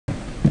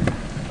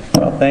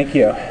Thank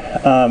you.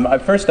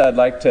 First, I'd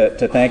like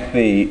to thank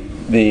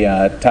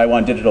the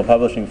Taiwan Digital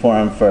Publishing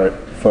Forum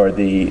for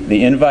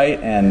the invite,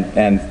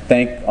 and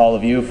thank all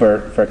of you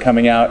for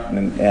coming out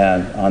and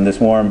on this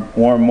warm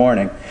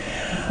morning.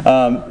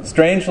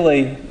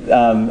 Strangely,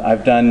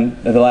 I've done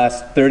the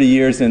last 30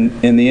 years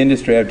in the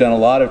industry. I've done a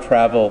lot of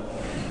travel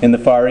in the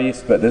Far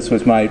East, but this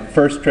was my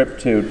first trip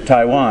to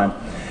Taiwan,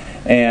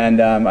 and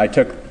I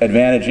took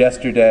advantage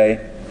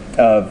yesterday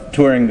of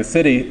touring the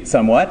city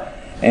somewhat.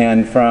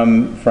 And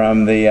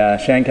from the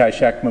Chiang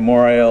Kai-shek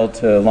Memorial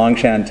to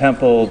Longshan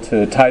Temple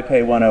to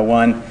Taipei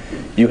 101,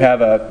 you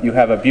have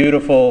a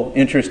beautiful,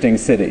 interesting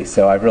city.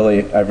 So I've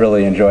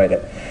really enjoyed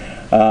it.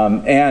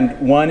 And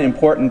one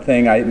important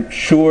thing I'm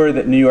sure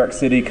that New York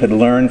City could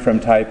learn from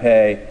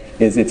Taipei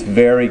is it's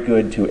very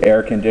good to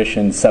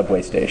air-conditioned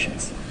subway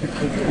stations.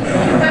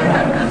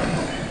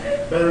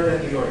 Better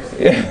than New York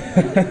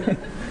City.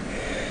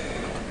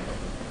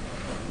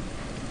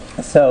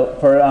 So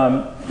for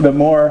the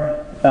more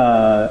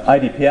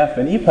IDPF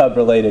and EPUB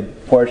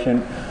related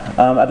portion,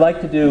 I'd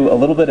like to do a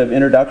little bit of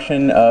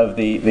introduction of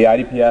the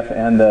IDPF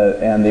and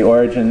the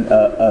origin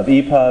of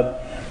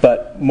EPUB,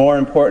 but more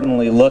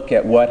importantly look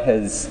at what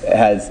has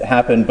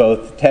happened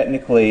both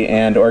technically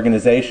and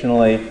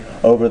organizationally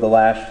over the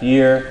last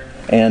year,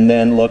 and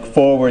then look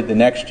forward the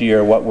next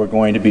year what we're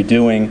going to be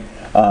doing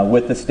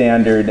with the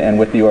standard and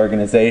with the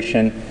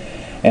organization.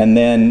 And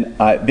then,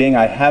 being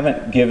I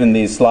haven't given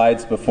these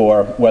slides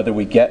before, whether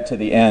we get to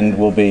the end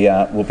will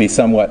be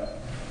somewhat.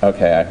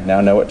 Okay, I now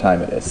know what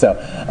time it is. So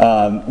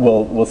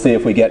we'll see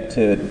if we get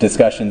to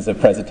discussions of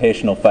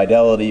presentational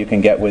fidelity you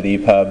can get with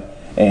EPUB,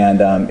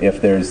 and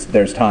if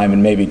there's time,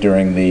 and maybe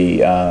during the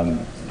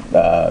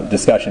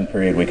discussion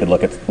period we could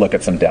look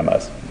at some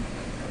demos.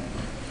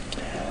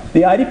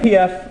 The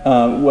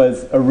IDPF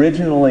was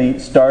originally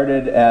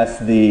started as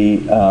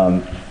the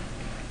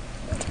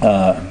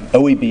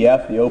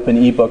OEBF, the Open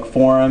eBook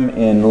Forum,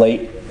 in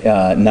late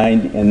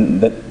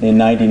in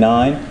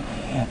 99.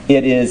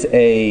 It is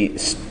a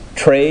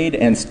trade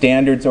and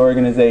standards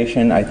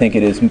organization. I think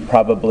it is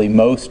probably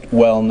most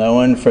well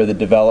known for the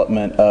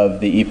development of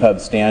the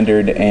EPUB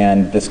standard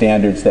and the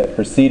standards that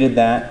preceded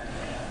that.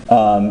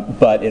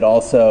 But it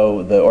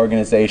also, the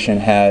organization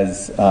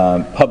has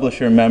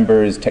publisher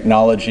members,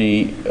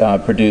 technology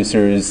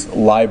producers,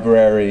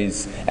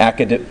 libraries,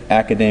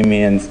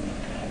 academicians,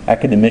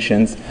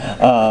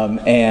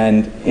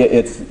 and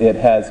it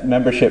has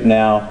membership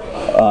now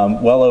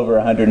well over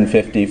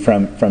 150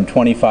 from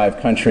 25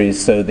 countries.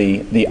 So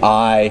the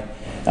I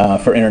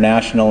for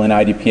international in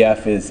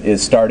IDPF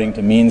is starting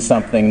to mean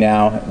something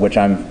now, which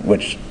I'm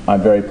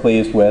very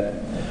pleased with.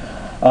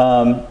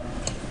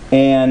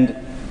 And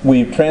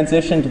we've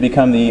transitioned to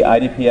become the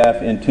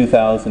IDPF in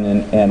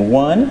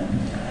 2001.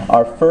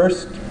 Our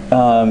first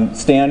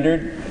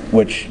standard,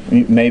 which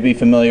you may be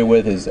familiar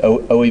with, is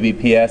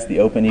OEBPS, the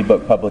Open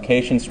eBook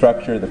Publication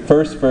Structure. The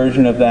first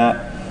version of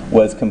that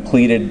was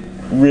completed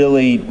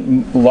really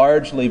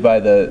largely by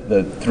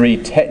the three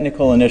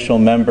technical initial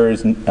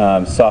members,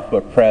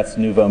 Softbook Press,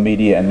 Nouveau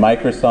Media, and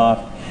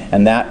Microsoft,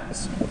 and that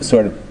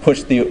sort of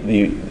pushed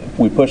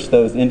we pushed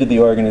those into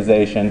the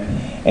organization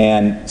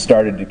and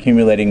started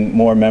accumulating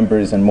more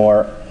members and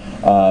more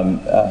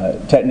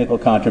technical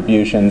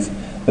contributions.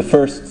 The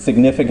first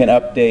significant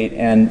update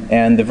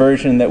and the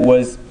version that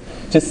was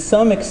to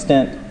some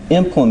extent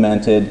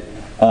implemented,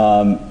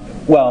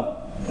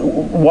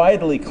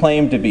 widely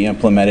claimed to be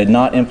implemented,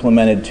 not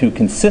implemented too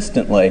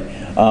consistently,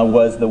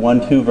 was the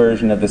 1.2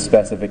 version of the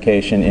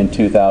specification in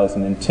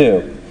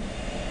 2002.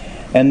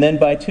 And then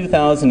by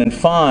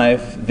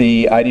 2005,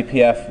 the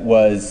IDPF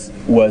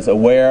was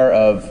aware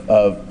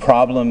of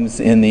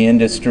problems in the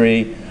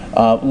industry,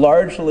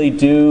 largely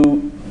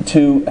due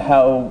to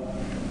how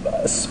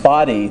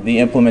spotty the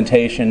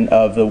implementation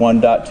of the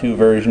 1.2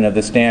 version of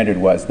the standard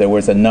was. There were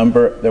a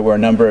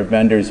number of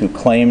vendors who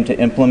claimed to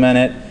implement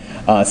it.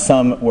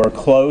 Some were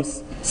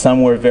close,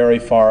 some were very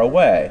far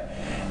away.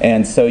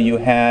 And so you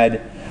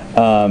had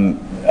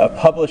a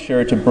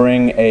publisher to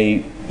bring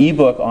a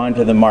ebook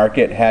onto the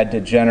market had to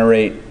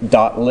generate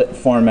 .lit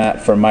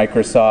format for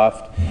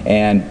Microsoft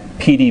and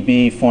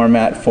PDB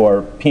format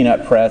for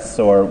Peanut Press,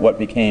 or what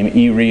became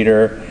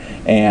eReader,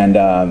 and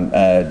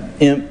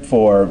IMP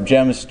for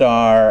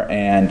Gemstar,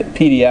 and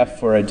PDF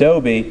for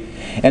Adobe.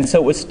 And so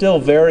it was still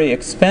very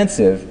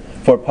expensive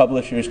for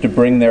publishers to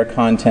bring their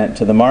content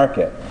to the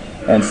market.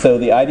 And so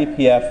the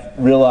IDPF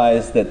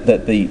realized that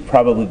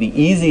probably the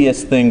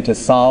easiest thing to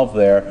solve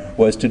there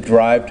was to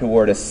drive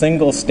toward a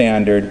single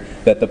standard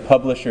that the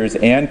publishers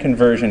and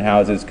conversion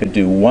houses could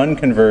do one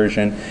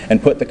conversion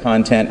and put the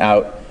content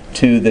out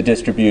to the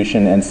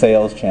distribution and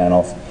sales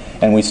channels.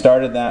 And we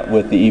started that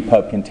with the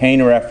EPUB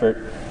container effort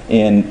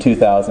in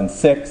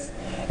 2006,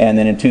 and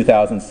then in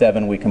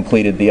 2007 we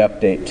completed the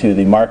update to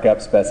the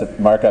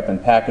markup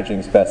and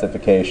packaging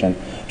specification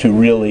to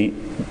really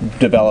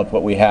develop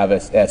what we have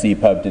as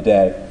EPUB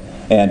today.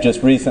 And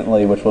just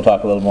recently, which we'll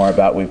talk a little more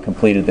about, we've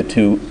completed the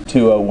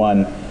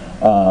 201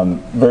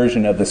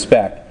 version of the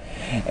spec.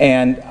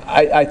 And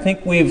I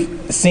think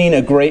we've seen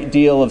a great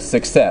deal of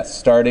success,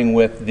 starting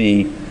with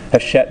the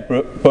Hachette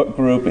Book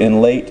Group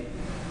in late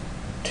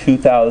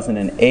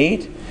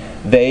 2008,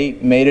 they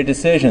made a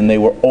decision. They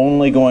were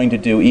only going to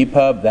do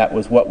EPUB. That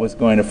was what was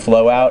going to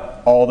flow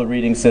out. All the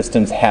reading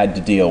systems had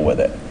to deal with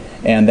it.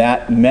 And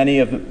that many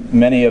of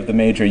the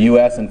major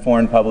US and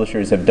foreign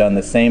publishers have done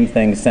the same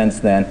thing since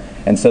then.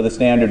 And so the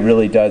standard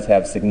really does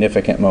have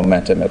significant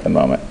momentum at the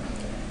moment.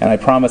 And I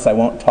promise I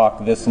won't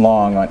talk this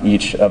long on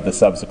each of the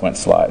subsequent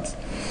slides.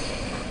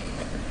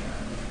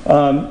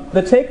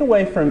 The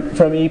takeaway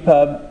from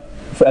EPUB,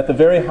 at the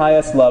very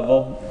highest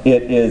level,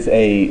 it is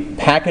a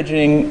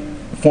packaging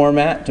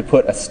format to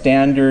put a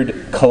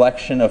standard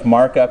collection of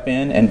markup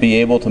in and be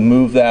able to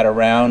move that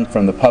around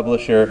from the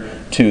publisher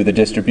to the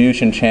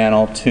distribution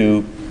channel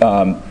to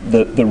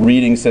the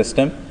reading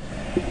system,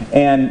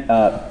 and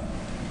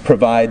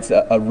provides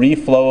a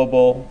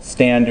reflowable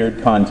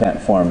standard content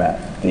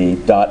format. The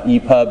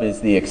 .epub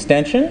is the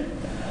extension,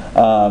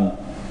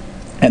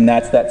 and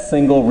that's that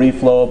single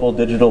reflowable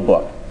digital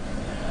book.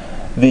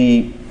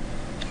 The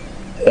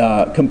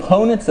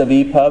components of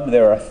EPUB,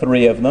 there are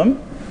 3 of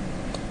them.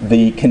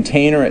 The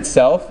container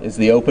itself is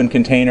the open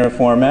container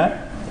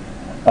format,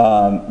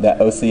 that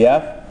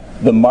OCF.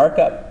 The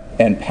markup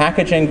and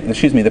packaging,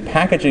 the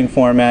packaging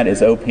format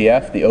is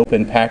OPF, the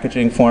open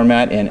packaging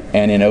format, and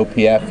in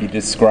OPF you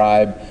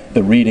describe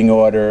the reading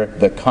order,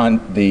 the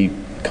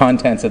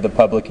contents of the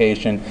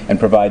publication, and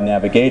provide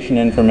navigation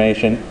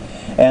information.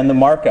 And the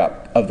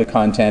markup of the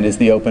content is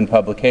the open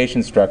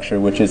publication structure,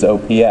 which is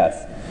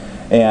OPS.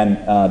 And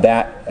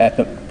that, at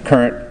the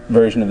current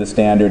version of the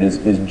standard,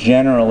 is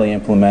generally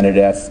implemented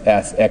as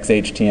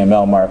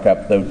XHTML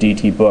markup, though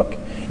DT book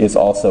is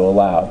also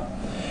allowed.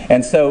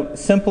 And so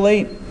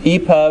simply,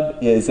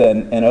 EPUB is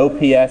an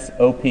OPS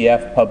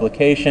OPF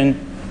publication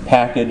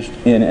packaged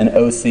in an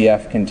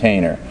OCF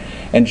container.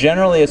 And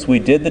generally, as we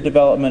did the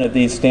development of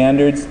these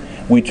standards,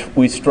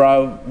 we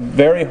strive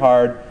very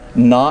hard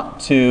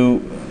not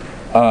to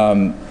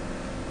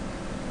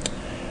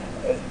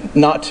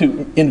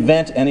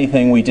invent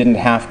anything we didn't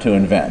have to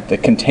invent. The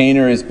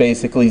container is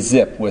basically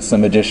zip with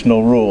some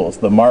additional rules.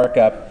 The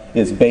markup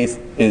is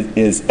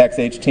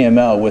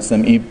XHTML with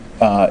some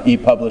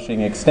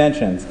e-publishing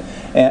extensions.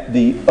 And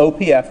the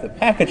OPF, the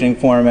packaging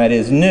format,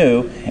 is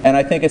new, and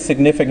I think a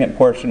significant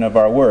portion of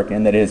our work,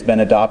 in that it has been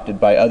adopted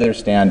by other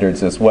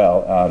standards as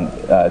well,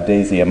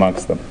 DAISY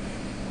amongst them.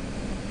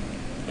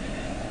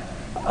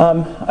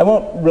 I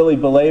won't really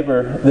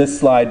belabor this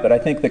slide, but I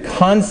think the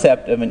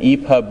concept of an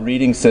EPUB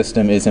reading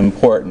system is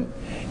important.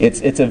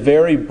 It's a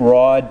very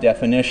broad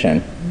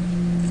definition,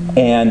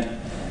 and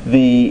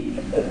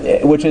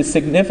which is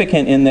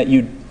significant in that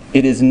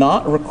it is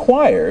not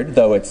required,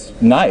 though it's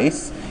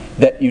nice,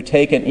 that you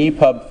take an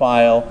EPUB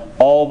file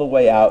all the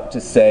way out to,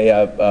 say,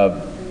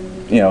 a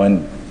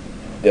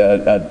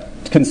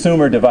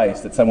consumer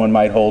device that someone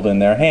might hold in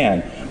their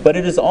hand. But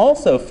it is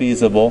also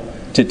feasible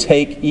to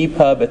take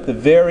EPUB at the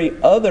very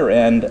other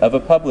end of a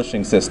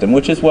publishing system,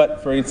 which is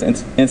what, for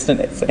instance,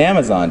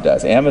 Amazon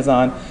does.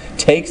 Amazon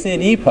takes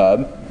in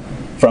EPUB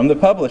from the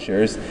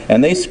publishers,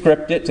 and they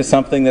script it to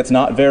something that's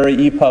not very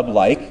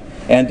EPUB-like,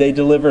 and they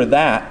deliver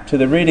that to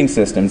the reading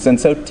systems. And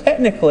so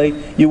technically,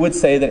 you would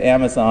say that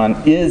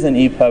Amazon is an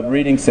EPUB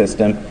reading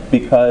system,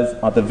 because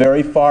at the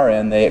very far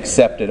end, they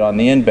accept it on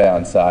the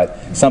inbound side.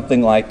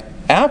 Something like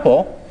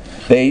Apple,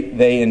 they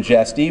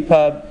ingest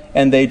EPUB,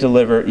 and they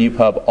deliver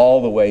EPUB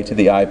all the way to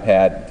the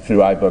iPad through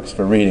iBooks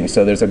for reading.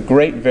 So there's a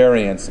great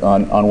variance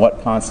on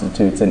what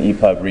constitutes an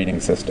EPUB reading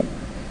system.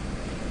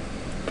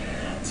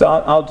 So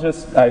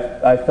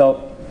I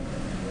felt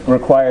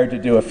required to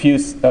do a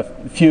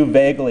few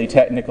vaguely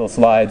technical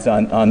slides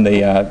on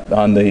the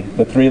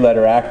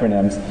 3-letter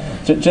acronyms.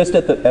 Just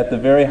at the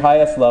very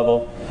highest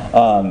level,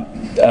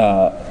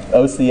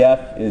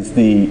 OCF is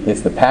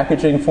the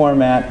packaging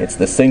format. It's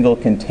the single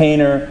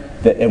container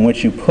in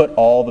which you put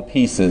all the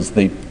pieces,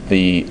 the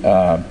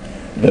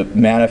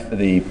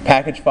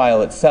package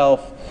file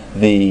itself,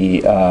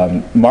 the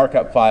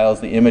markup files,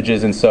 the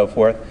images, and so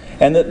forth.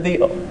 And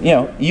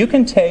you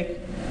can take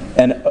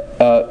an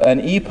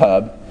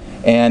EPUB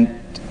and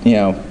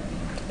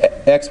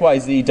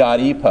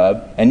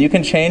xyz.epub, and you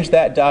can change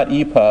that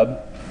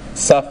 .epub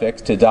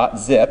suffix to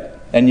 .zip,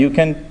 and you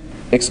can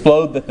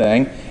explode the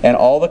thing, and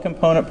all the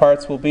component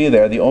parts will be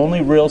there. The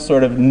only real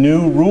sort of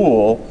new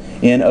rule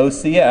in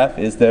OCF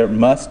is there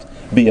must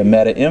be a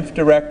meta-inf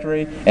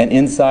directory, and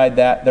inside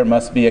that there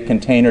must be a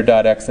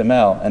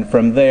container.xml, and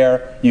from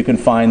there you can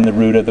find the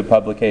root of the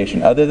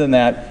publication. Other than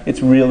that,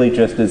 it's really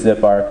just a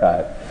zip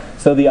archive.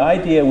 So the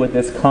idea with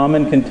this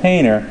common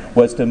container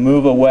was to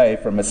move away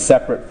from a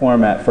separate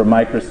format for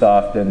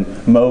Microsoft and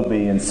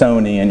Moby and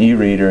Sony and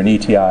eReader and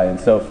ETI and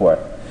so forth.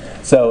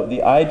 So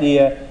the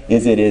idea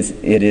is it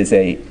is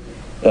a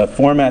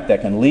format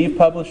that can leave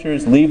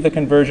publishers, leave the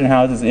conversion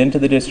houses into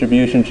the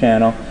distribution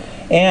channel,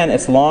 and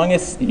as long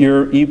as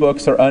your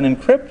ebooks are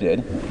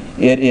unencrypted,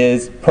 it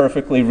is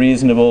perfectly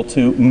reasonable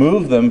to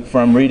move them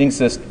from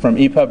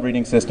EPUB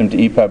reading system to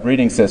EPUB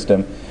reading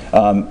system.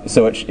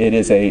 So it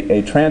is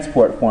a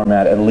transport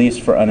format, at least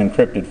for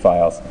unencrypted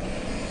files.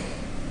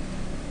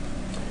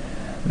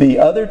 The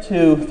other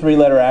two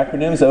three-letter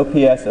acronyms,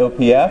 OPS,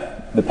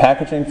 OPF, the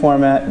packaging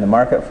format and the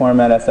markup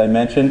format, as I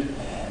mentioned,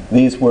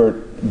 these were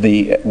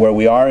where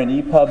we are in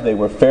EPUB, they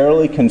were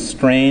fairly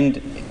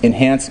constrained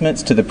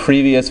enhancements to the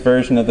previous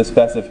version of the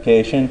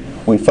specification.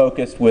 We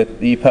focused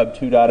with EPUB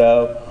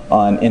 2.0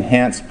 on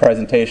enhanced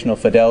presentational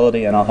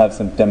fidelity, and I'll have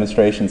some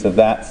demonstrations of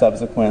that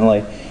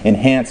subsequently.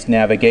 Enhanced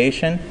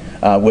navigation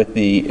with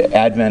the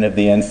advent of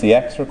the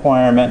NCX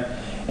requirement,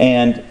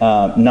 and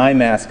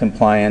NIMAS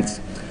compliance,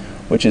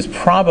 which is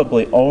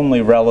probably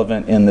only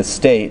relevant in the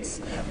States,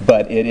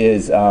 but it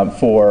is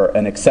for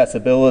an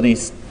accessibility.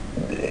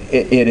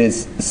 It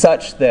is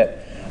such that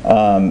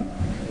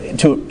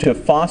to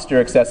foster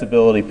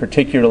accessibility,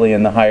 particularly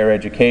in the higher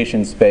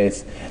education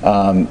space,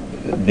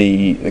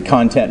 the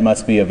content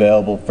must be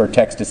available for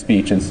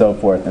text-to-speech and so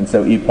forth, and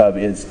so EPUB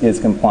is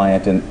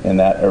compliant in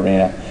that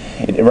arena.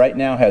 It right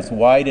now has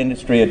wide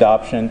industry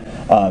adoption,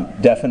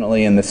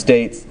 definitely in the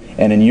States,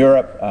 and in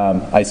Europe,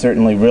 I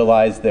certainly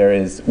realize there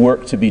is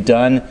work to be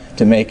done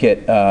to make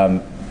it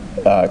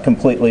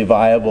completely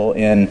viable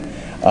in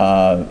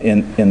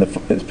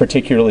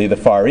particularly the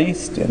Far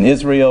East, in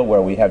Israel,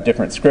 where we have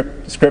different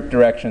script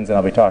directions, and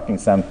I'll be talking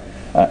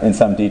in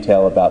some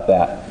detail about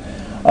that.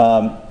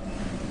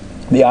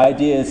 The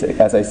idea is,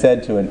 as I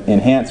said, to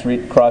enhance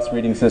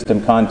cross-reading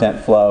system content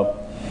flow,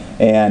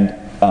 and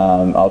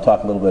I'll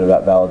talk a little bit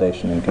about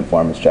validation and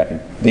conformance checking.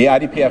 The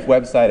IDPF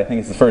website, I think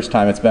it's the first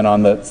time it's been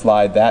on the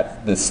slide.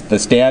 The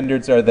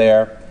standards are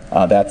there.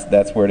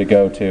 That's where to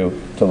go to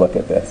look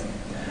at this.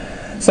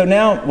 So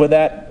now, with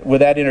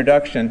that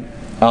introduction,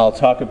 I'll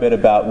talk a bit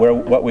about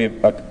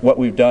what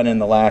we've done in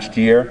the last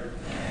year.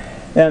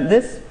 And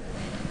this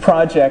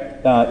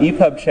project,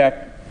 EPUB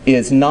Check,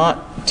 is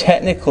not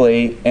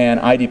technically an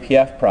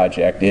IDPF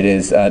project. It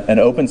is an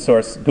open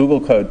source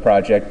Google code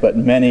project, but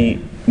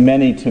many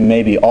to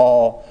maybe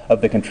all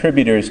of the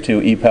contributors to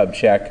EPUB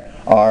Check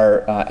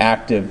are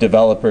active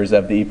developers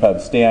of the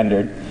EPUB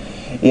standard.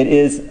 It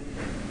is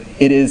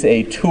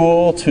a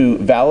tool to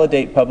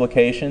validate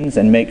publications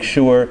and make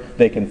sure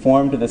they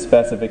conform to the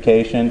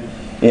specification.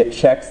 It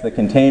checks the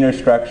container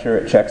structure,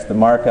 it checks the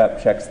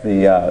markup, checks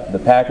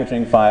the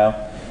packaging file.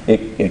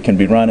 It can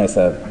be run as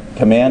a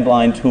command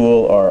line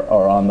tool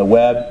or on the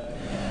web.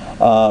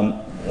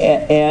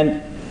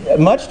 And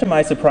much to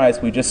my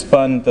surprise, we just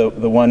spun the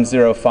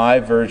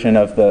 1.05 version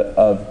of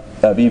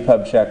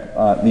EPUB Check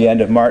at the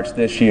end of March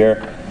this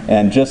year,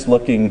 and just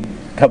looking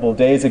a couple of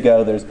days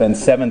ago, there's been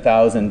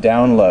 7,000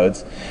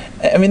 downloads.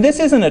 I mean, this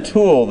isn't a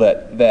tool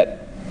that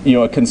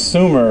a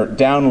consumer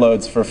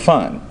downloads for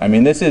fun. I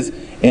mean, this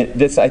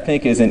I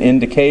think is an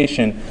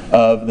indication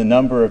of the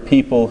number of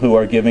people who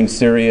are giving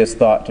serious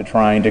thought to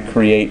trying to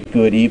create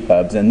good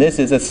EPUBs, and this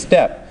is a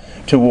step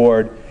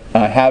toward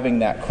having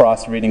that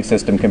cross-reading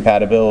system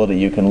compatibility.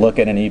 You can look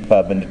at an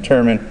EPUB and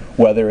determine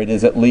whether it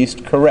is at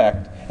least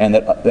correct, and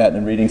that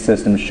the reading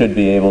system should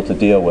be able to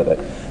deal with it.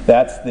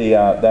 That's the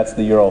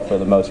URL for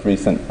the most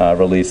recent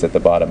release at the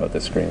bottom of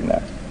the screen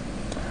there.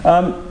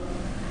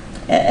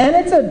 And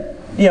it's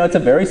a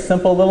very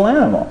simple little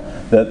animal.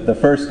 The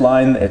first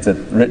line, it's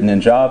written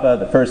in Java.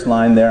 The first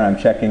line there, I'm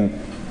checking.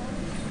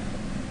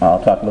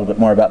 I'll talk a little bit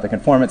more about the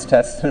conformance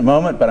tests in a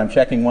moment, but I'm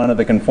checking one of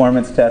the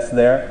conformance tests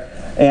there,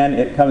 and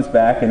it comes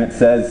back and it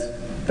says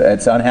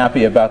it's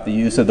unhappy about the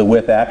use of the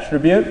with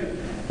attribute,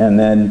 and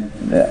then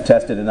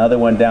tested another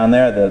one down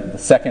there. The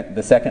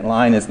second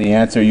line is the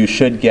answer you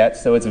should get.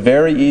 So it's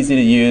very easy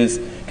to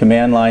use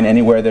command line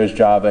anywhere there's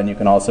Java, and you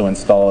can also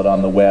install it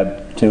on the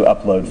web to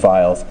upload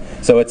files.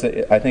 So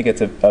I think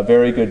it's a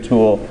very good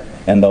tool,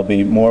 and there'll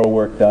be more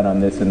work done on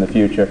this in the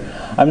future.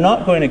 I'm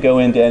not going to go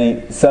into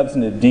any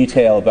substantive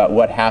detail about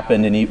what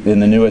happened in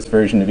the newest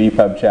version of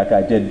EPUB Check.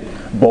 I did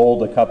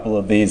bold a couple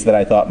of these that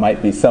I thought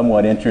might be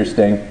somewhat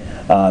interesting.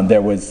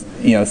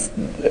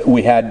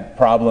 We had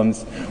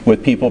problems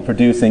with people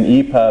producing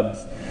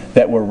EPUBs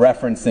that were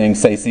referencing,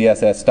 say,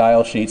 CSS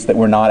style sheets that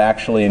were not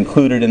actually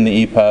included in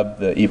the EPUB.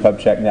 The EPUB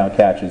Check now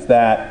catches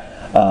that.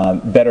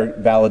 Better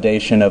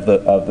validation of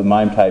the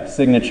MIME type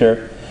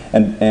signature,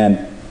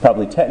 and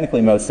probably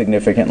technically most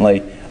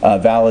significantly,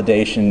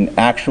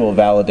 actual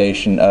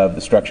validation of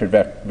the structured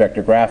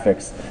vector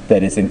graphics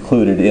that is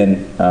included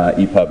in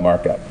EPUB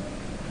markup.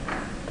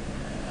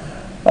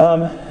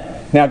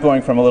 Now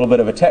going from a little bit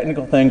of a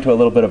technical thing to a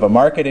little bit of a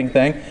marketing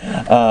thing,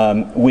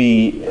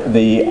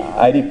 the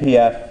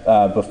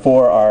IDPF,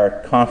 before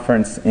our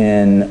conference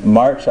in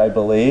March, I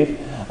believe,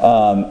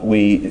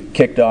 we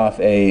kicked off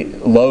a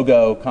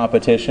logo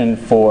competition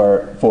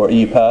for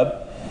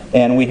EPUB,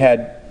 and we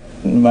had,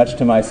 much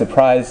to my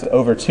surprise,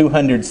 over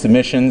 200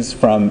 submissions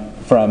from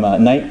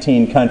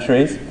 19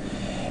 countries,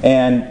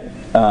 and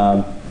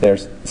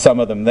there's some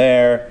of them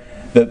there.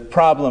 The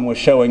problem with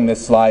showing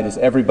this slide is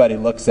everybody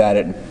looks at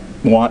it and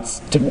wants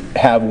to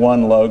have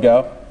one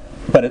logo,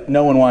 but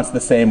no one wants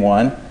the same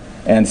one.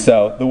 And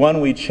so the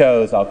one we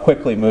chose, I'll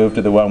quickly move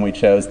to the one we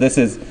chose. This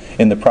is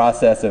in the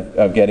process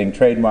of getting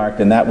trademarked,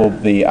 and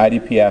the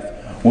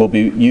IDPF will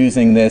be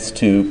using this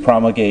to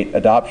promulgate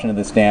adoption of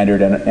the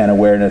standard and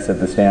awareness of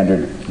the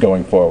standard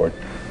going forward.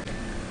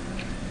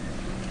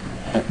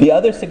 The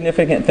other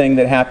significant thing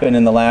that happened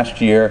in the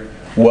last year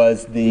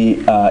was the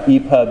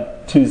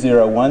EPUB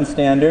 201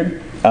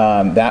 standard.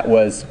 That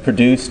was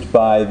produced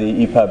by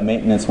the EPUB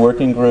Maintenance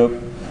Working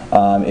Group.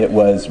 It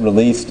was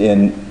released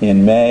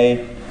in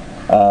May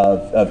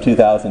of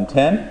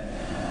 2010.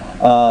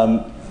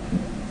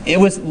 It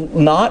was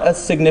not a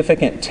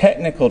significant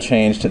technical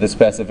change to the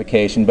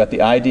specification, but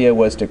the idea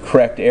was to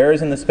correct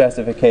errors in the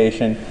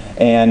specification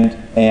and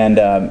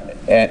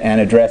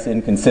address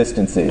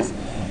inconsistencies.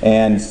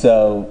 And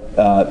so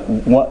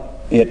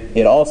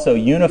it also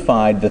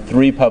unified the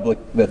three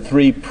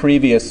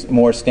previous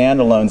more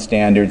standalone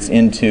standards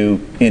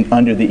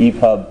under the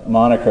EPUB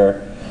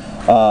moniker,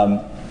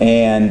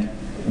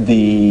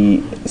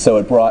 so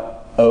it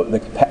brought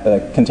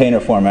the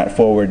container format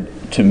forward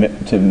to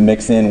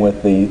mix in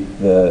with the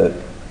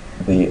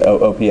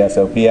OPS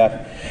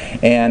OPF.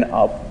 And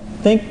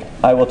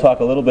I will talk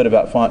a little bit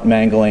about font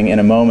mangling in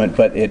a moment,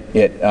 but it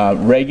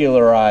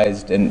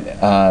regularized and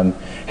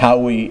how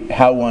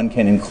one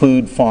can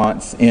include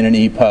fonts in an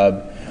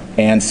EPUB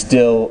and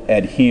still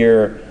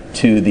adhere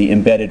to the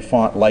embedded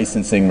font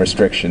licensing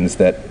restrictions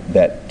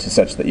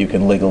such that you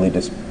can legally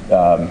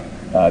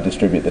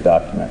distribute the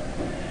document.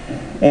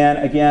 And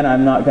again,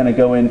 I'm not going to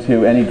go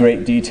into any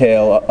great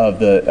detail of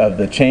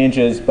the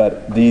changes,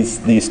 but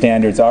these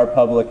standards are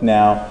public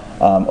now.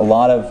 A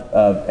lot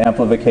of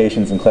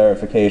amplifications and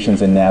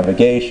clarifications in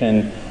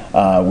navigation.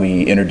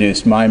 We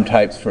introduced MIME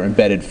types for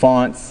embedded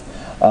fonts.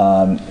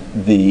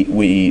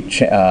 We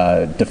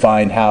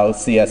defined how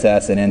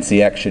CSS and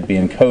NCX should be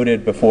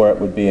encoded before it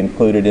would be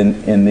included in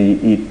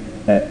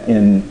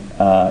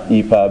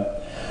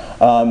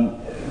EPUB.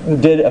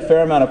 Did a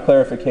fair amount of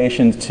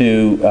clarifications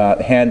to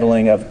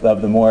handling of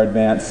the more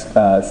advanced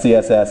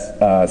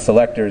CSS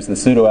selectors, the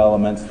pseudo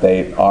elements.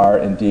 They are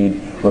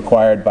indeed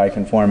required by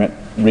conformant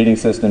reading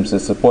systems to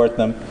support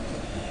them.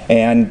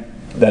 And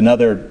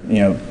another,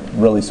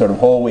 really sort of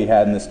hole we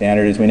had in the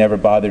standard is we never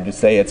bothered to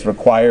say it's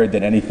required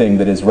that anything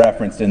that is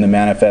referenced in the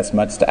manifest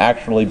must to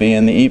actually be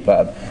in the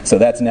EPUB. So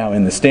that's now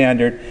in the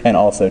standard and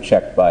also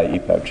checked by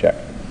EPUB check.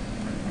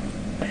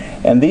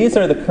 And these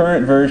are the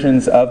current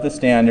versions of the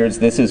standards.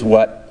 This is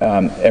what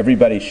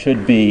everybody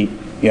should be,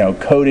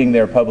 coding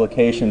their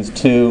publications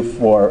to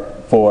for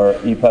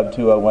EPUB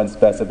 201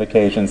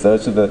 specifications.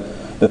 Those are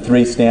the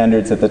three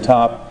standards at the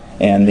top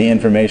and the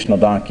informational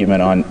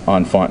document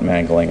on font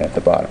mangling at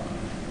the bottom.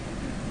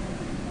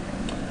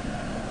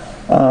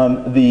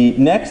 The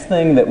next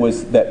thing that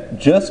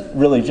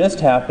just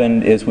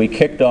happened is we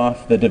kicked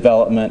off the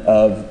development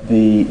of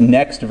the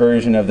next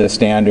version of the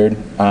standard.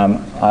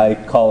 I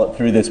call it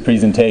through this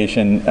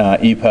presentation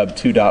EPUB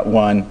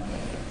 2.1.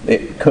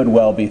 It could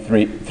well be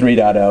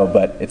 3.0,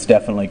 but it's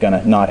definitely going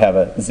to not have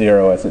a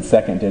 0 as its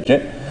second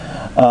digit.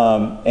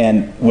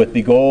 And with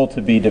the goal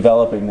to be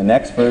developing the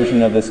next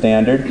version of the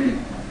standard,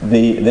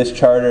 this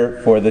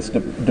charter for this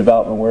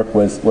development work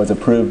was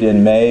approved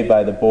in May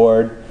by the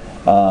board.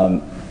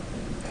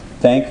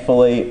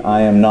 Thankfully,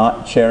 I am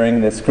not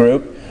chairing this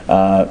group.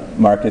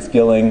 Marcus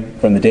Gilling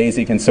from the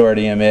DAISY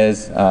Consortium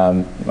is.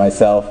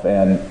 Myself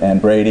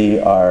and Brady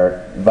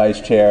are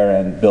vice chair,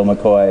 and Bill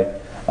McCoy,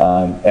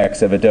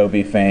 ex of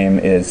Adobe fame,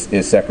 is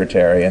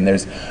secretary. And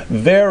there's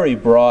very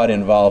broad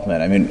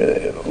involvement. I mean,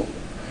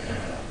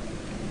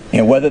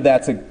 whether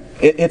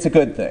it's a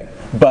good thing.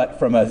 But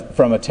from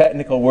a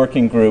technical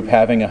working group,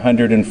 having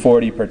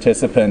 140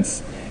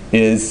 participants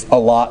is a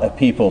lot of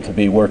people to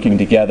be working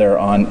together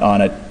on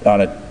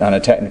a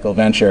technical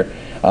venture.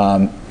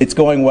 It's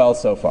going well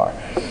so far.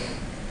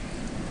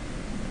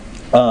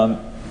 From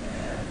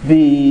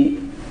the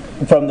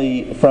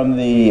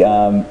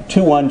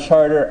 2.1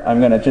 charter, I'm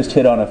going to just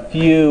hit on a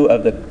few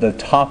of the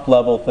top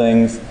level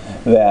things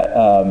that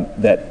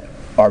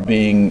are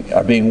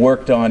being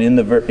worked on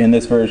in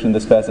this version of the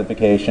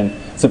specification.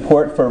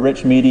 Support for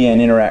rich media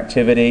and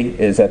interactivity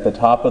is at the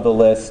top of the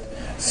list.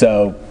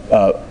 So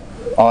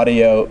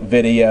audio,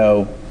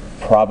 video,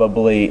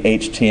 probably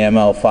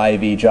HTML,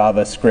 5e,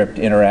 JavaScript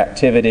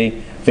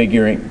interactivity,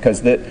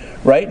 because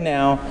right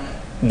now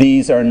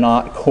these are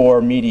not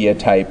core media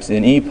types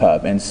in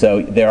EPUB, and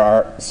so there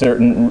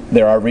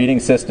are reading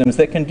systems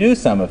that can do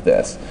some of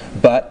this.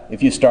 But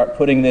if you start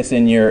putting this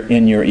in your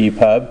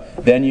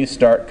EPUB, then you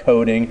start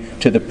coding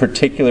to the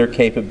particular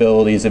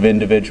capabilities of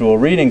individual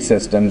reading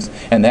systems,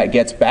 and that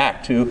gets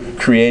back to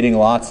creating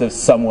lots of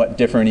somewhat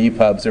different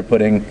EPUBs, or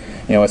putting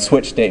a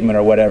switch statement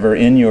or whatever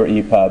in your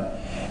EPUB.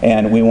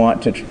 And we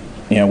want to,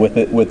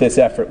 with this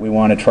effort, we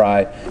want to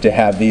try to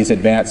have these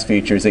advanced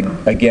features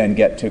again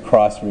get to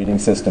cross-reading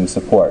system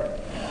support.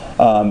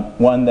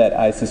 One that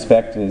I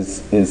suspect is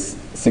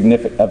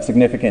of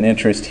significant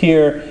interest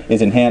here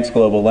is enhanced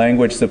global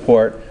language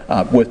support,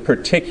 with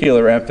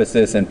particular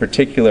emphasis and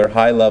particular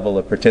high level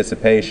of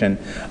participation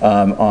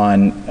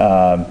on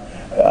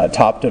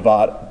top to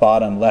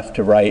bottom, left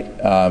to right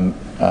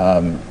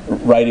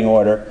writing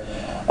order.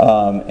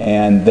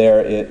 And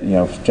there,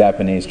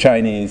 Japanese,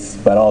 Chinese,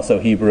 but also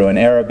Hebrew and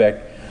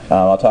Arabic.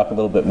 I'll talk a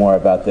little bit more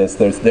about this.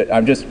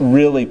 I'm just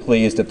really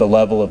pleased at the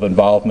level of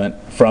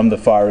involvement from the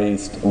Far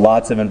East,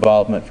 lots of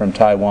involvement from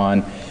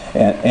Taiwan,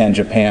 and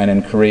Japan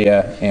and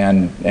Korea,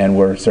 and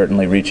we're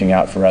certainly reaching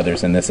out for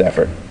others in this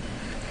effort.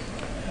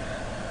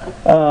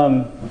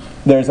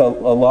 There's a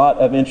lot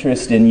of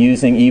interest in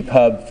using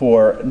EPUB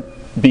for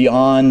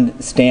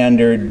beyond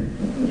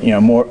standard,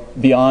 more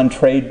beyond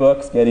trade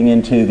books, getting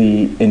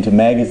into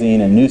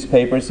magazine and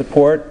newspaper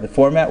support. The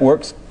format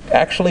works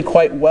actually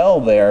quite well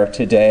there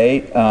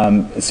today,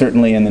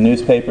 certainly in the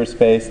newspaper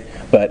space,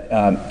 but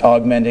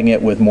augmenting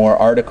it with more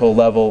article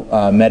level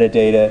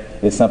metadata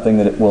is something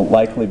that will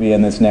likely be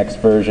in this next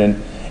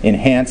version.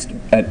 Enhanced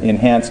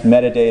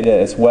metadata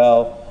as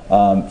well,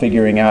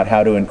 figuring out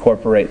how to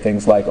incorporate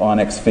things like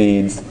Onyx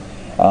feeds,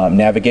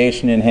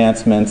 navigation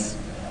enhancements,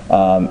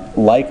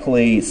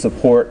 likely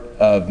support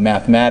of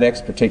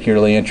mathematics,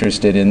 particularly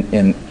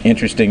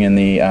interesting in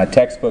the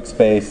textbook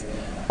space,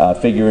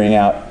 figuring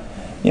out,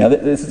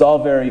 this is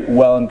all very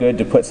well and good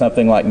to put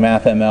something like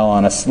MathML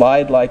on a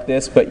slide like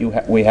this, but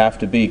we have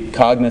to be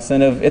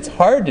cognizant of it's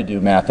hard to do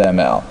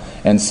MathML,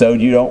 and so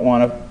you don't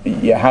want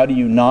to. How do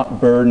you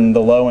not burden the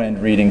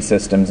low-end reading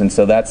systems? And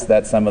so that's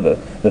some of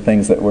the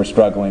things that we're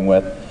struggling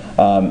with.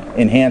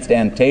 Enhanced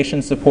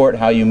annotation support,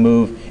 how you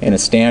move in a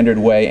standard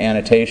way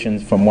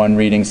annotations from one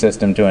reading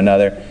system to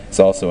another, is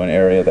also an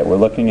area that we're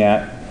looking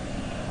at.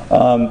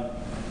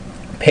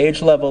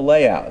 Page level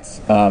layouts.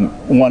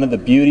 One of the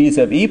beauties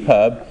of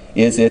EPUB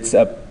is it's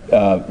a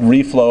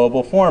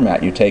reflowable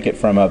format. You take it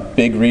from a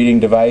big reading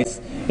device,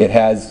 it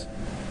has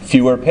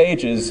fewer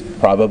pages,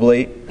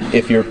 probably,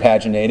 if you're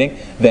paginating,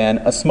 than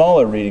a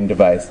smaller reading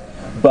device.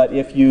 But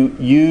if you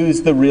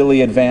use the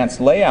really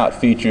advanced layout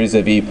features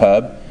of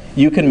EPUB,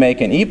 you can make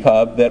an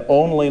EPUB that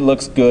only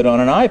looks good on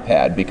an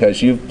iPad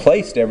because you've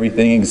placed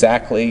everything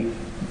exactly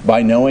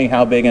by knowing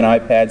how big an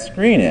iPad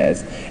screen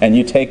is. And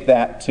you take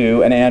that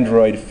to an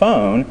Android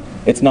phone,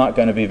 it's not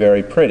going to be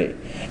very pretty.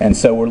 And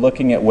so we're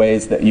looking at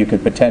ways that you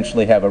could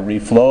potentially have a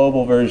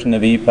reflowable version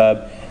of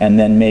EPUB and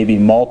then maybe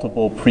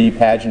multiple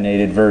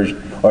pre-paginated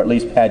versions, or at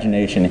least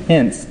pagination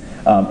hints,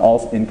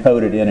 all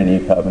encoded in an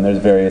EPUB. And there's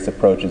various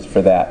approaches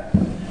for that.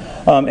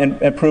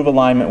 And improve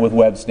alignment with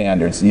web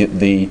standards.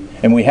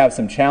 And we have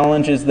some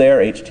challenges there.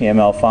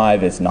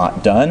 HTML5 is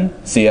not done.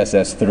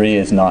 CSS3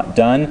 is not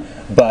done.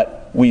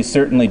 But we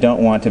certainly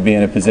don't want to be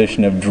in a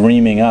position of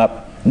dreaming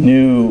up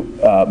new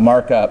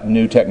markup,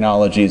 new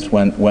technologies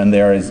when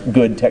there is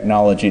good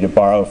technology to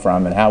borrow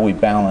from, and how we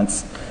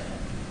balance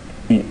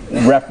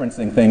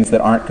referencing things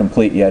that aren't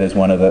complete yet is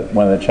one of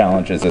the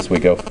challenges as we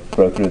go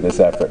through this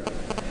effort.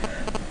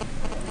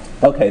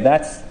 Okay,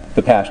 that's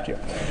the past year.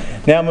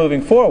 Now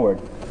moving forward,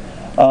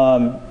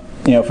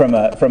 from an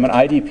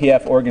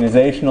IDPF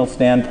organizational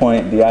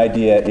standpoint, the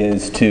idea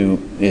is to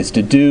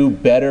do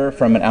better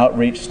from an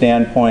outreach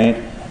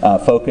standpoint.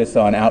 Focus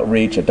on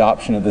outreach,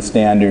 adoption of the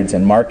standards,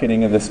 and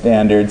marketing of the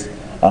standards.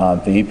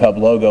 The EPUB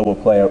logo will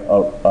play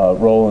a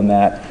role in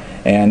that.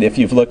 And if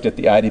you've looked at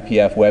the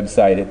IDPF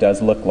website, it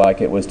does look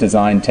like it was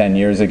designed 10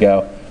 years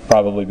ago,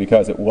 probably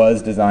because it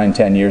was designed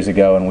 10 years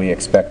ago, and we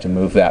expect to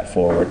move that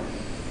forward.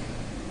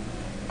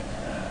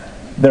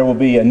 There will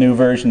be a new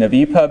version of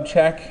EPUB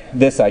Check.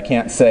 This I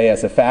can't say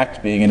as a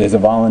fact, being it is a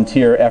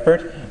volunteer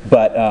effort,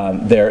 but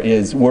there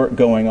is work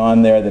going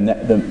on there.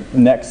 The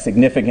next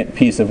significant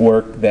piece of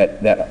work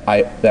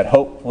that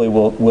hopefully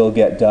will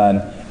get done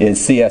is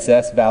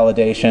CSS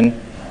validation,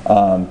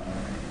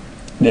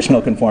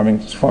 additional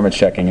performance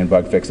checking, and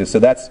bug fixes. So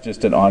that's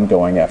just an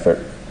ongoing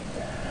effort.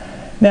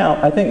 Now,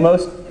 I think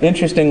most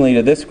interestingly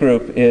to this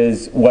group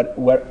is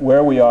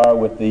where we are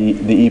with the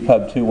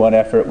EPUB 2.1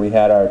 effort. We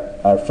had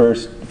our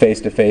first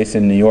face-to-face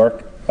in New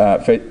York,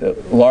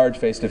 large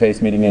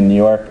face-to-face meeting in New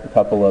York a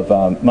couple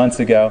of months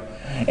ago.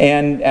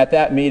 And at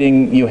that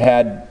meeting, you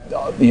had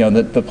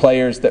the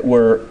players that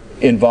were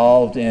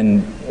involved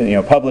in,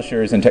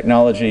 publishers and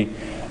technology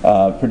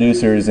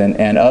producers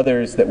and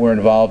others that were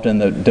involved in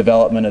the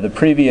development of the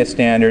previous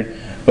standard.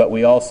 But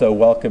we also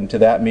welcomed to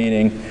that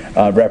meeting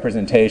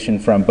representation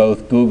from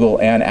both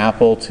Google and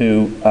Apple,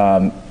 two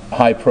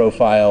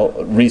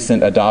high-profile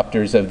recent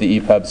adopters of the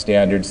EPUB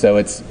standard. So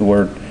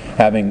we're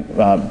having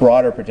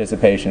broader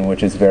participation,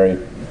 which is very,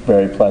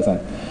 very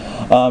pleasant.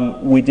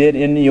 We did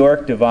in New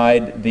York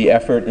divide the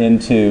effort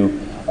into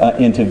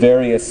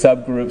various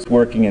subgroups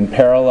working in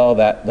parallel.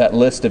 That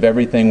list of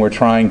everything we're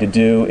trying to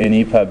do in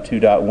EPUB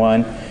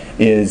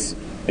 2.1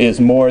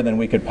 is more than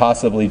we could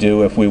possibly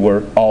do if we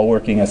were all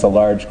working as a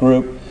large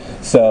group.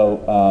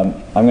 So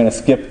I'm going to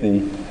skip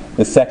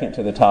the second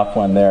to the top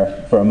one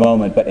there for a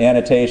moment. But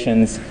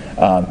annotations,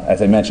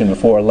 as I mentioned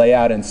before,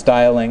 layout and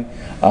styling,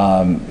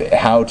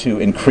 how to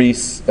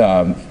increase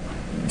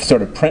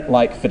sort of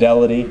print-like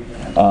fidelity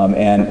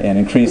and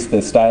increase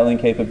the styling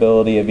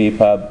capability of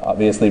EPUB.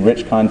 Obviously,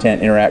 rich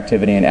content,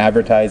 interactivity, and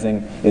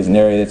advertising is an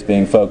area that's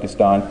being focused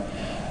on.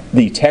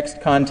 The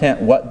text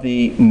content, what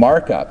the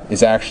markup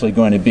is actually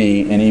going to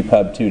be in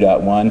EPUB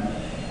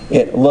 2.1.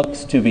 It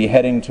looks to be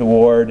heading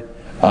toward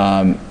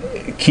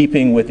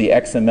keeping with the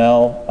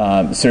XML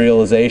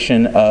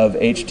serialization of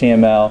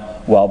HTML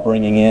while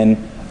bringing in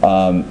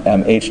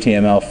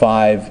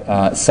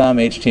HTML5, some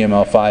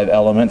HTML5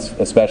 elements,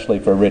 especially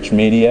for rich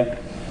media.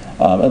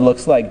 It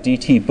looks like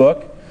DT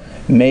book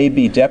may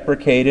be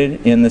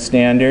deprecated in the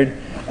standard,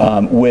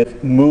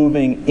 with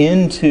moving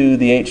into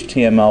the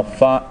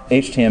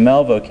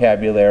HTML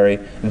vocabulary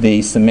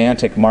the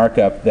semantic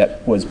markup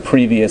that was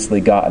previously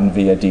gotten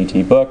via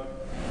DT book,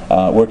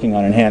 working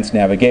on enhanced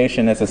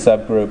navigation as a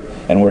subgroup,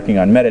 and working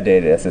on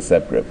metadata as a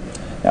subgroup.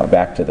 Now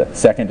back to the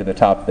second to the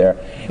top there.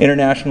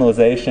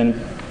 Internationalization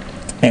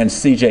and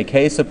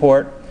CJK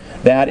support.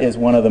 That is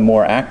one of the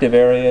more active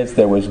areas.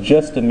 There was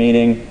just a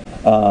meeting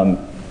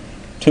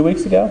 2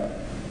 weeks ago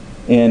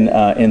in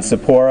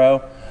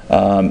Sapporo,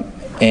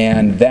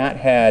 and that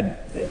had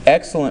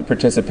excellent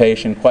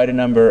participation. Quite a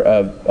number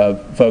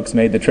of folks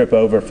made the trip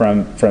over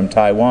from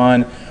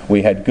Taiwan.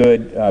 We had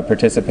good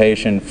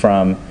participation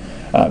from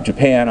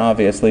Japan,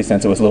 obviously,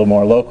 since it was a little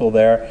more local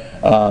there,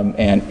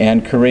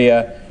 and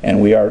Korea,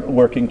 and we are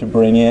working to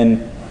bring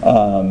in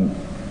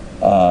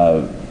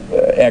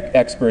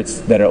experts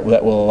that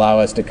will allow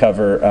us to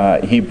cover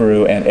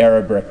Hebrew and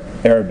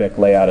Arabic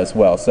layout as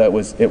well. So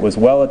it was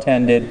well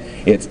attended.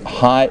 It's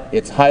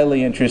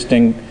highly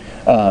interesting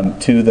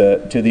to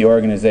the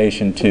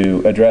organization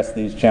to address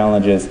these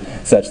challenges,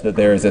 such that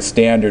there is a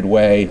standard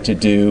way to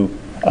do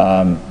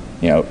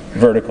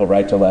vertical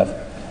right to left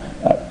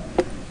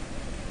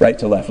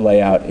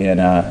layout in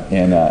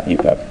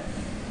EPUB.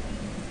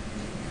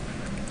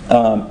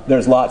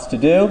 There's lots to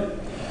do.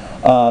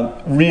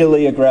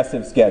 Really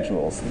aggressive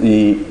schedules.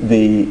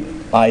 The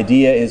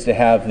idea is to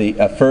have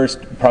a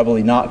first,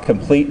 probably not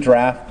complete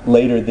draft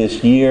later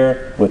this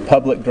year, with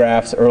public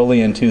drafts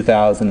early in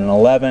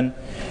 2011,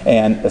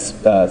 and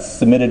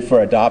submitted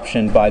for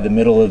adoption by the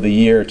middle of the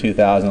year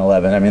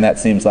 2011. I mean, that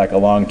seems like a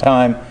long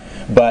time,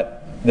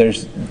 but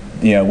there's,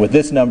 with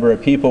this number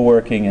of people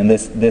working and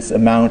this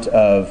amount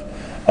of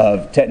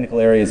technical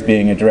areas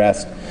being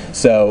addressed,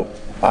 so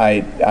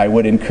I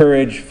would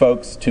encourage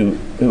folks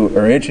who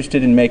are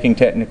interested in making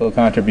technical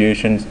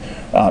contributions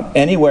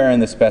anywhere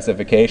in the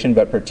specification,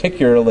 but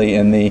particularly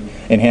in the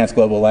Enhanced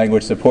Global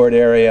Language Support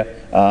area.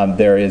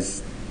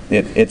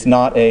 It's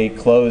not a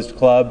closed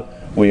club.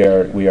 We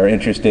are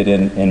interested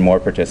in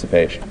more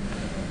participation.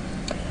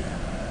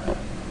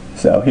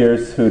 So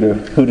here's who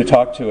to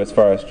talk to as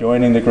far as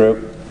joining the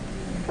group.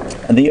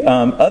 The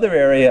other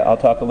area I'll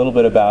talk a little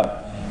bit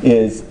about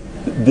is,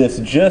 this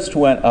just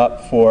went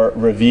up for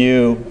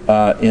review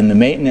in the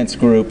maintenance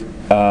group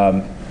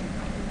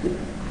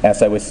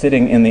as I was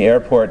sitting in the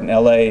airport in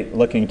LA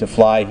looking to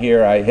fly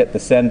here. I hit the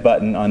send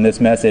button on this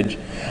message,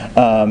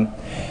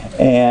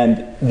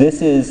 and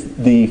this is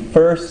the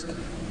first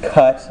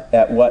cut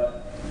at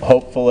what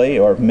hopefully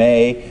or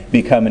may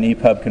become an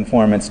EPUB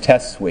conformance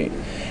test suite.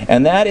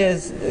 And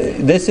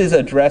this is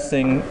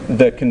addressing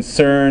the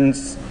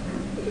concerns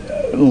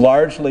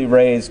largely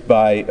raised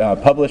by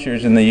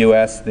publishers in the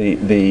U.S.,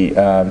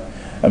 the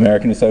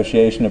American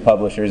Association of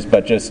Publishers,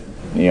 but just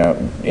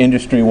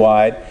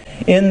industry-wide,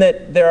 in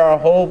that there are a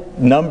whole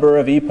number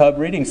of EPUB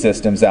reading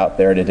systems out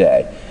there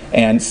today,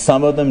 and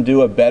some of them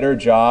do a better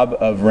job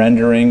of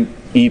rendering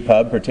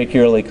EPUB,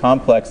 particularly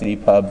complex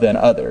EPUB, than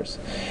others.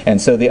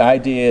 And so the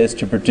idea is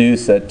to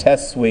produce a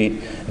test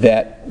suite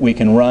that we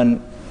can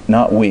run.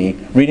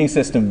 Reading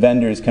system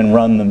vendors can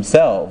run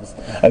themselves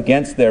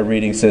against their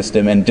reading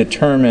system and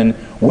determine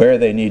where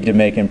they need to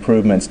make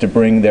improvements to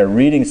bring their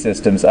reading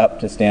systems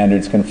up to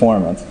standards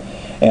conformance.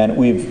 And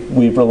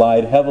we've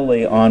relied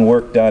heavily on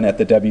work done at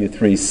the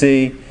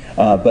W3C,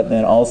 but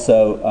then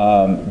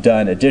also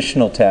done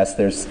additional tests.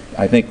 There's,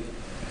 I think,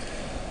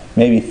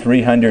 maybe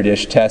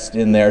 300-ish tests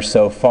in there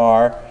so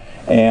far,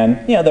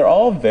 and they're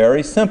all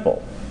very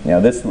simple.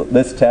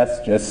 This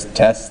test just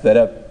tests that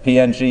a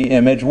PNG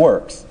image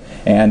works.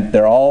 And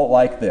they're all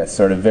like this,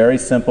 sort of very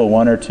simple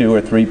 1 or 2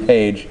 or 3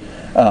 page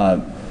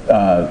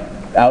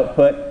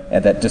output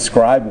and that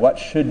describe what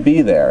should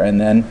be there. And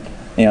then,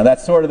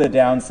 that's sort of the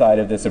downside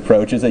of this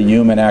approach, is a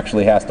human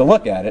actually has to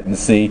look at it and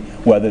see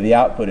whether the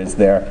output is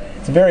there.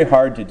 It's very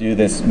hard to do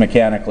this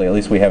mechanically. At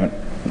least we haven't,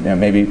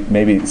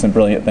 maybe some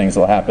brilliant things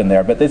will happen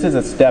there. But this is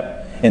a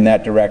step in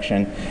that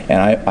direction, and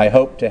I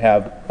hope to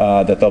have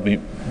that there'll be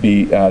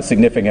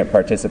significant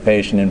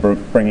participation in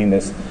bringing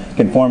this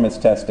conformance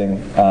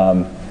testing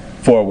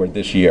forward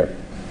this year.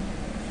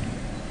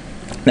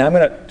 Now I'm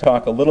going to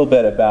talk a little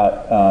bit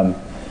about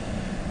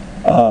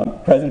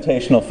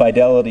presentational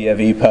fidelity of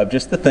EPUB,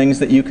 just the things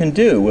that you can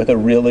do with a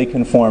really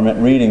conformant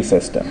reading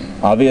system.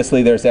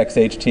 Obviously there's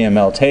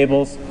XHTML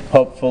tables.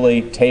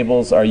 Hopefully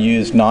tables are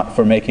used not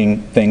for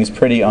making things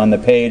pretty on the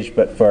page,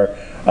 but for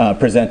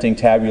presenting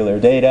tabular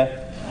data.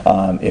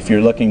 If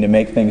you're looking to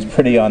make things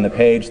pretty on the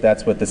page,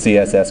 that's what the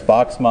CSS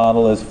box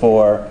model is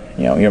for.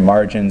 Your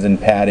margins and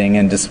padding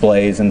and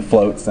displays and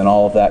floats and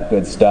all of that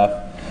good stuff.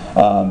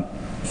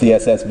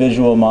 CSS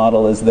visual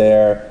model is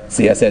there.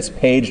 CSS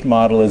paged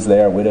model is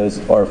there.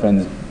 Widows,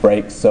 orphans,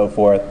 breaks, so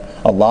forth.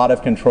 A lot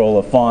of control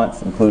of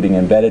fonts, including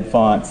embedded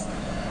fonts,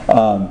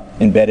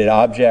 embedded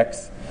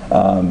objects,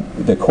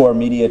 the core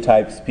media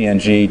types,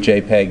 PNG,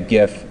 JPEG,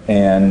 GIF,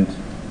 and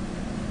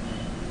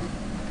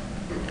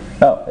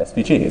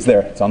SVG is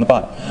there. It's on the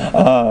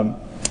bottom.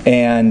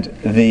 and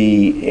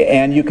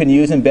you can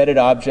use embedded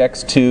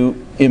objects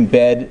to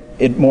embed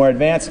more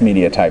advanced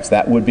media types.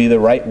 That would be the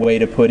right way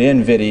to put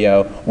in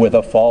video with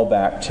a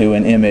fallback to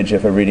an image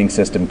if a reading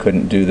system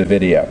couldn't do the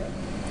video.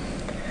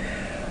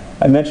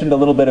 I mentioned a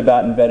little bit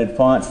about embedded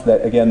fonts.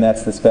 That, again,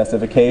 that's the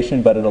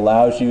specification, but it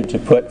allows you to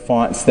put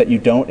fonts that you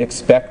don't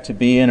expect to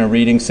be in a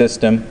reading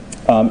system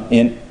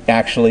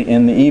actually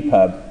in the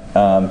EPUB.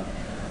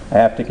 I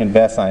have to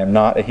confess I am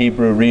not a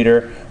Hebrew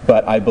reader,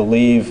 but I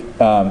believe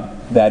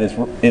that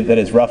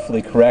is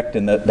roughly correct,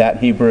 in that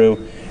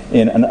Hebrew,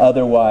 in an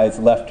otherwise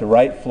left to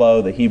right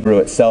flow, the Hebrew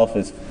itself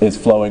is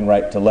flowing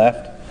right to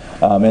left,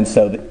 and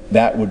so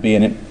that would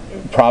be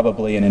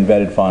probably an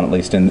embedded font, at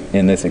least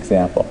in this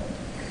example.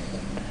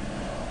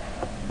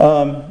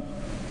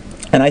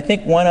 And I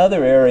think one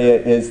other area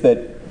is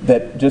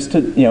that just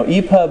to,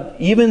 EPUB,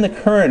 even the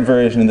current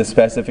version of the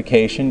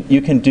specification,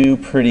 you can do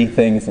pretty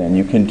things in.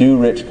 You can do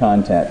rich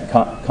content,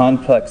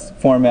 complex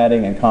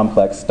formatting and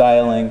complex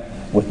styling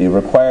with the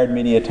required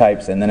media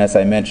types, and then, as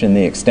I mentioned,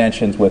 the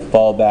extensions with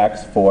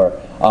fallbacks for,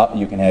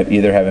 you can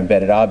either have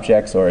embedded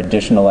objects or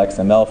additional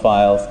XML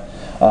files,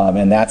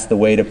 and that's the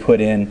way to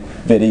put in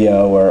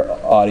video or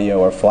audio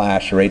or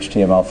Flash or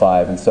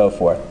HTML5 and so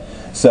forth.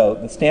 So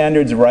the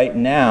standards right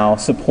now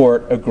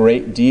support a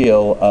great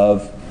deal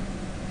of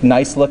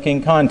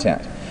nice-looking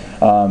content,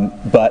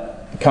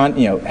 but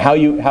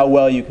how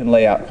well you can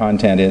lay out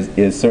content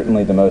is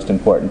certainly the most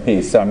important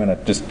piece. So I'm going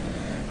to just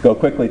go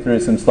quickly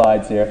through some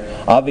slides here.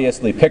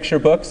 Obviously, picture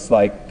books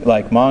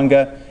like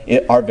manga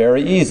are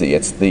very easy.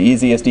 It's the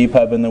easiest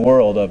EPUB in the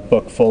world, a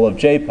book full of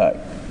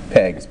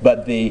JPEGs.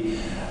 But the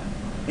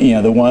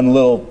one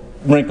little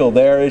wrinkle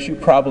there is you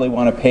probably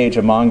want to page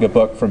a manga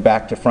book from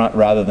back to front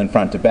rather than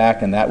front to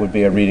back, and that would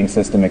be a reading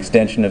system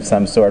extension of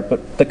some sort.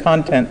 But the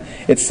content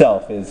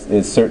itself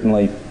is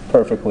certainly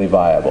perfectly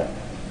viable.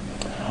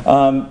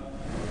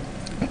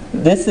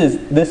 This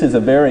is a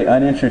very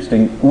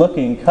uninteresting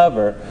looking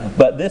cover,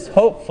 but this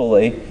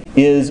hopefully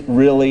is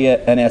really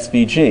an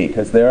SVG,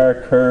 because there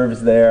are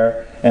curves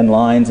there and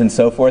lines and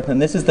so forth,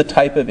 and this is the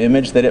type of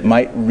image that it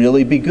might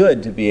really be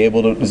good to be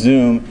able to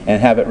zoom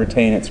and have it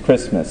retain its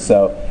crispness.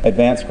 So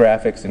advanced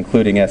graphics,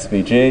 including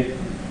SVG.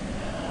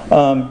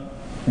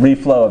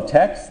 Reflow of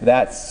text,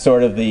 that's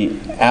sort of the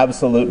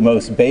absolute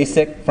most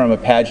basic from a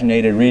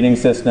paginated reading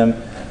system.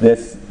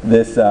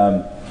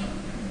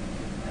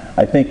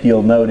 I think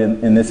you'll note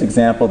in this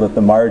example that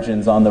the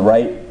margins on the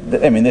right,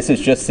 I mean, this is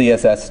just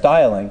CSS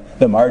styling.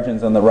 The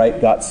margins on the right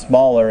got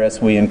smaller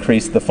as we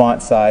increased the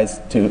font size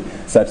to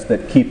such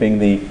that keeping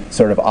the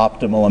sort of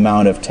optimal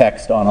amount of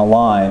text on a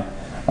line.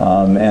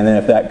 And then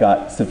if that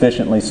got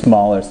sufficiently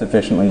small or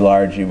sufficiently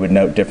large, you would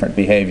note different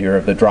behavior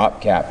of the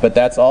drop cap. But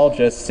that's all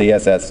just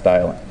CSS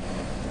styling.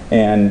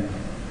 And,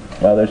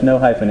 well, there's no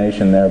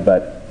hyphenation there,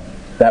 but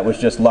that was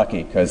just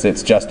lucky, because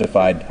it's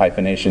justified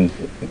hyphenation,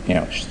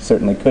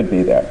 certainly could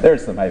be there.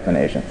 There's some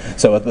hyphenation.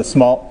 So with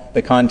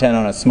the content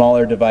on a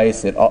smaller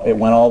device, it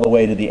went all the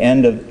way to the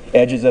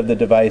edges of the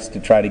device to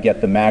try to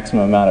get the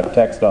maximum amount of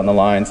text on the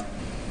lines.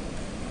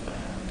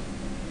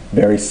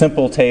 Very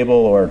simple table,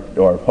 or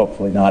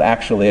hopefully not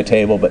actually a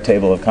table, but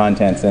table of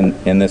contents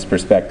in this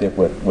perspective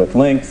with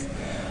links.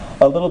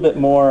 A little bit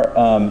more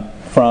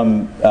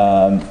from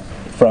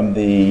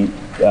the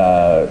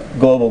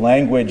global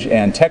language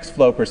and text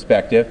flow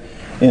perspective.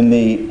 In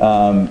the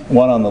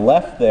one on the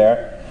left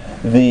there,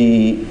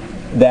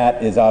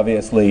 that is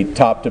obviously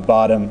top to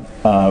bottom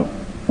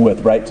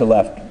with right to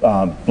left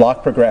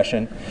block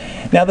progression.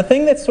 Now, the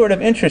thing that's sort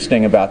of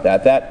interesting about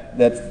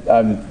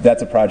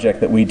that's a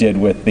project that we did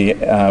with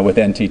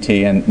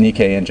NTT and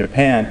Nikkei in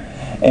Japan,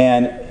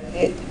 and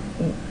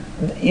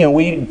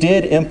we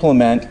did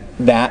implement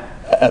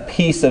a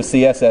piece of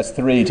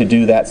CSS3 to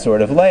do that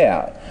sort of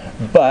layout,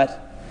 but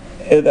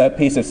a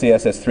piece of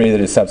CSS3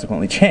 that is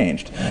subsequently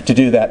changed to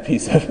do that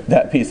piece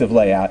of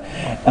layout.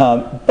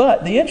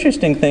 But the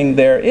interesting thing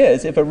there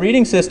is, if a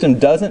reading system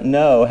doesn't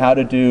know how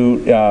to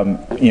do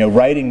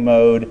writing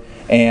mode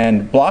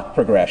and block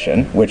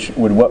progression, which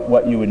would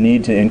what you would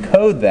need to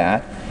encode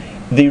that,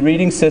 the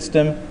reading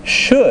system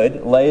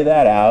should lay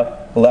that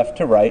out left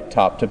to right,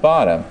 top to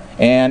bottom,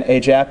 and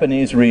a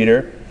Japanese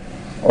reader,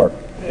 or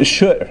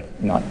should,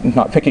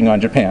 not picking on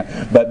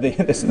Japan, but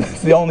this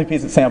is the only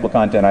piece of sample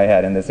content I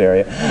had in this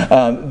area.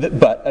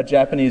 But a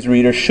Japanese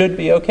reader should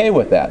be okay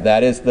with that.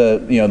 That is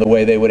the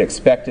way they would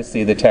expect to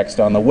see the text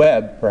on the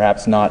web,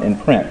 perhaps not in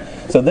print.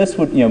 So this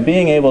would,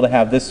 being able to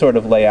have this sort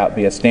of layout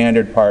be a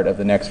standard part of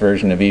the next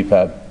version of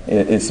EPUB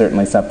is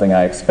certainly something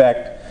I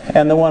expect.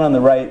 And the one on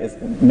the right is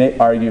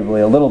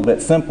arguably a little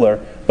bit simpler,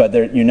 but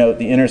there you note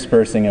the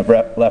interspersing of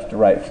left to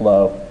right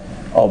flow,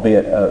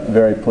 albeit a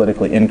very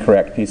politically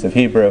incorrect piece of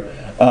Hebrew,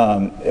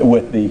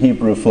 with the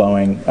Hebrew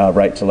flowing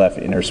right to left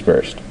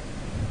interspersed.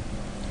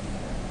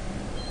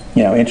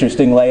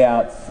 Interesting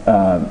layouts,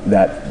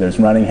 that there's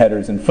running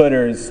headers and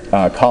footers,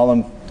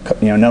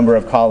 number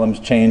of columns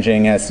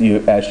changing as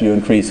you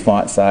increase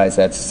font size.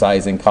 That's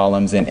sizing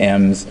columns in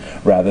M's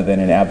rather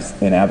than in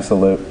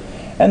absolute.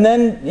 And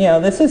then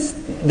this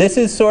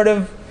is sort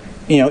of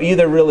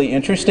either really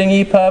interesting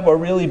EPUB or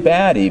really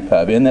bad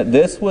EPUB, in that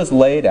this was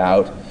laid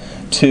out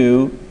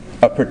to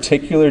a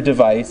particular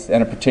device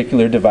and a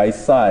particular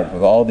device size,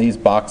 with all these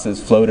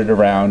boxes floated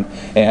around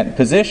and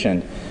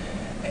positioned.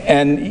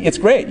 And it's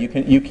great. You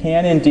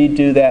can indeed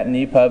do that in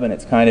EPUB, and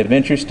it's kind of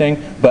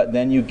interesting, but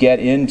then you get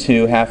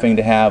into having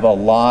to have a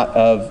lot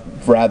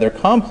of rather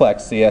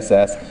complex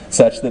CSS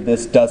such that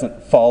this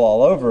doesn't fall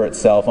all over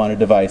itself on a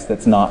device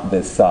that's not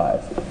this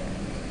size.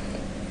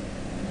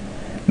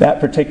 That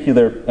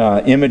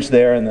particular image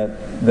there in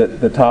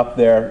the top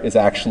there is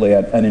actually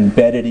an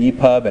embedded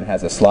EPUB and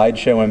has a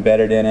slideshow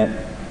embedded in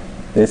it.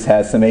 This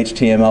has some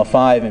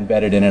HTML5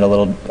 embedded in it, a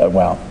little,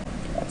 well,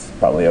 that's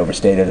probably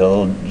overstated, a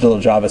little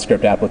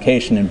JavaScript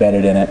application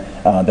embedded in it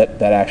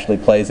that actually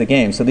plays a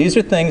game. So these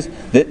are things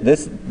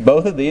that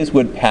both of these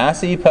would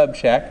pass EPUB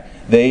check.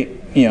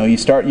 You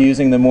start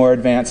using the more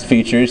advanced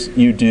features,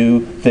 you do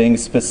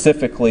things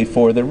specifically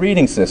for the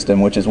reading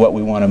system, which is what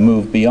we want to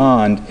move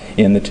beyond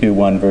in the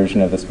 2.1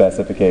 version of the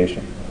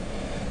specification.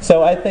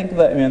 So I think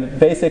that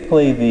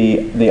basically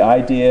the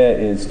idea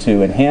is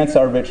to enhance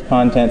our rich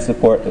content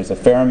support. There's a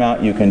fair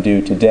amount you can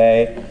do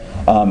today.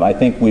 I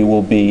think we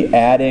will be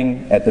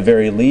adding, at the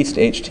very least,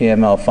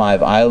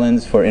 HTML5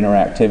 islands for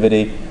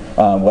interactivity,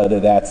 whether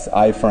that's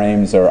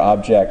iframes or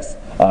objects.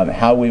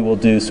 How we will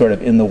do sort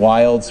of in the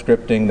wild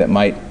scripting that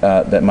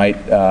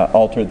might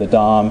alter the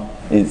DOM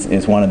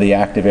is one of the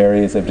active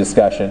areas of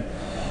discussion.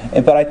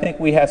 But I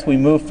think as we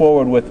move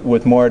forward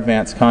with more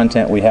advanced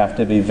content, we have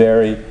to be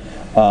very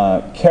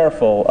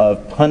careful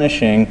of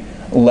punishing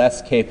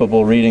less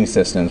capable reading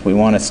systems. We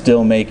want to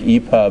still make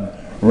EPUB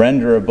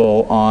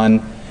renderable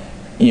on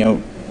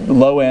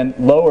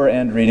lower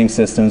end reading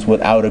systems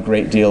without a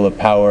great deal of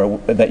power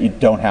that you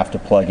don't have to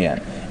plug in.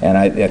 And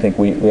I think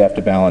we have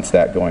to balance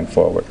that going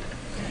forward.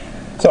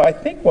 So I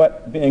think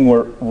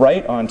we're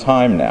right on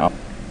time now.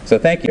 So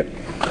thank you.